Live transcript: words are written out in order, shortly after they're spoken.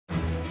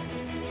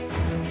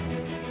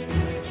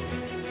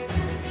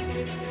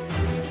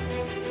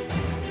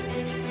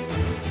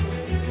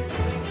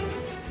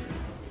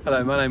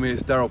Hello, my name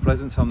is Daryll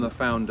Pleasants. I'm the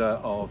founder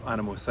of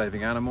Animals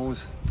Saving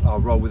Animals. Our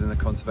role within the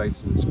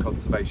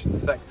conservation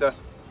sector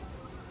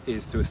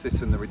is to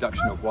assist in the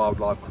reduction of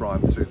wildlife crime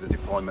through the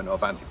deployment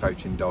of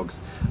anti-poaching dogs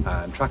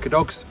and tracker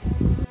dogs.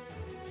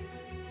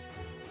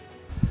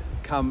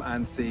 Come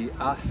and see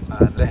us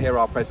and hear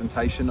our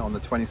presentation on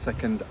the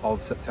 22nd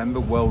of September,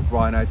 World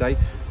Rhino Day.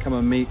 Come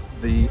and meet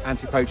the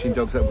anti-poaching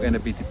dogs that we're going to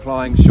be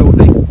deploying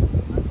shortly.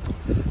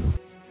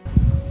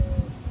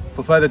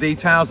 For further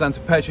details and to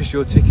purchase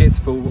your tickets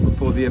for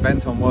the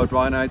event on World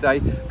Rhino Day,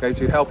 go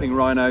to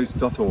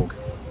helpingrhinos.org.